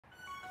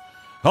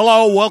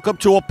Hello, welcome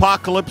to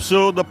Apocalypse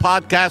Soon, the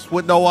podcast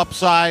with no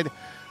upside.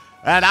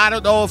 And I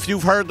don't know if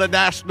you've heard the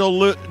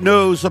national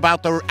news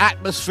about the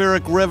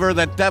atmospheric river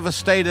that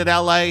devastated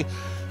LA,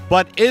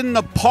 but in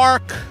the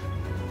park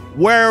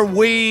where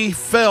we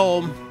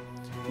film,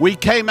 we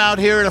came out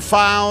here to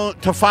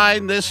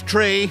find this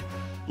tree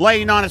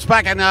laying on its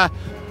back. And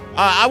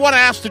I want to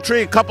ask the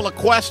tree a couple of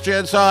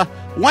questions.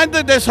 When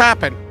did this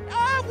happen?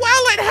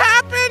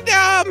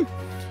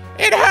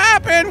 It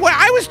happened when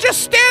I was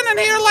just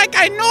standing here like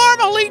I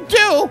normally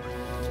do,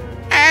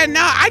 and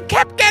I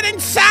kept getting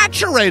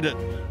saturated.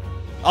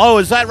 Oh,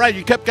 is that right?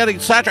 You kept getting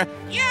saturated?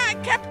 Yeah, I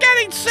kept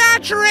getting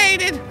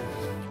saturated.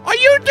 Are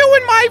you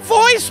doing my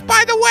voice,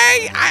 by the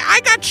way?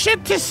 I got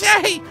shit to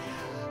say.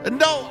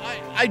 No,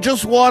 I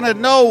just want to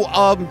know,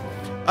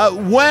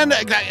 when,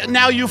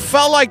 now you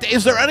felt like,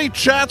 is there any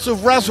chance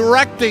of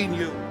resurrecting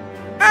you?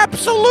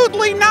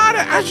 Absolutely not.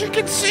 As you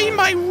can see,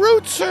 my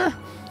roots are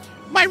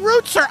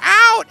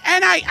out,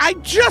 and I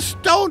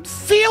just don't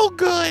feel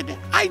good.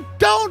 I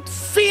don't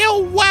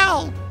feel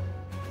well.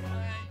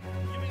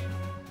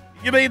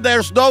 You mean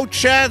there's no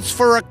chance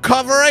for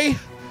recovery?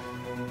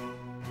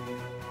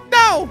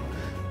 No,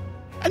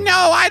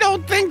 I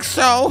don't think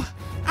so.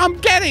 I'm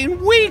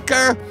getting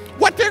weaker.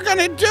 What they're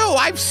gonna do,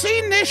 I've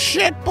seen this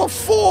shit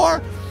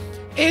before,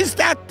 is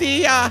that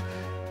the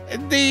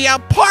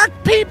park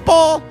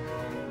people,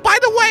 by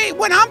the way,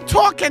 when I'm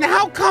talking,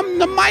 how come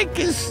the mic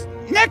is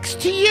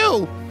next to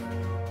you?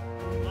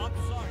 I'm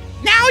sorry.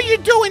 Now you're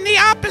doing the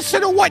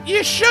opposite of what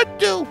you should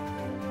do.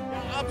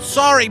 I'm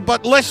sorry,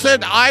 but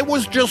listen, I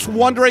was just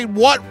wondering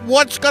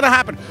what's going to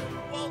happen.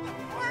 Well, the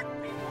park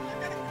people are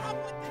going to come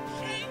with the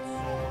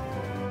chainsaw,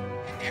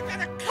 and they're going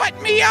to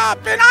cut me up,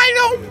 and I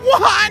don't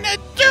want to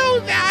do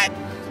that.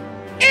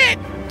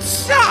 It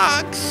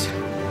sucks.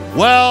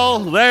 Well,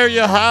 there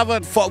you have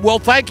it. Well,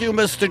 thank you,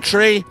 Mr.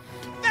 Tree.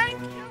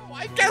 Thank you.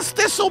 I guess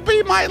this will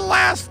be my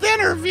last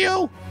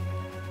interview.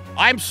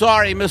 I'm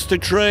sorry, Mr.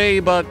 Tree,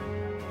 but,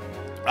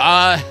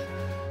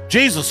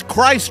 Jesus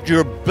Christ,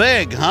 you're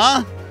big,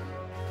 huh?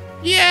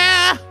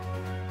 Yeah.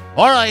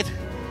 All right.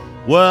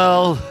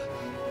 Well,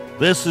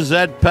 this is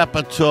Ed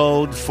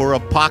Pepitone for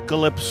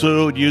Apocalypse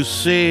Soon. You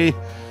see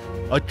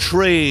a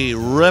tree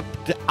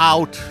ripped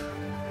out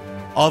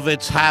of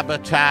its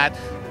habitat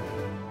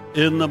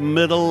in the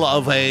middle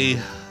of a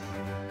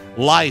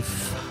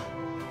life.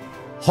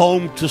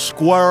 Home to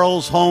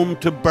squirrels, home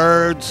to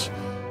birds,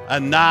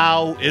 and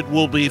now it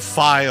will be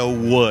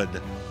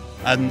firewood.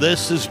 And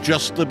this is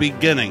just the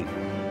beginning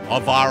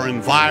of our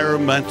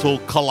environmental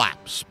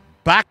collapse.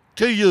 Back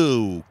to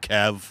you,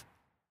 Kev.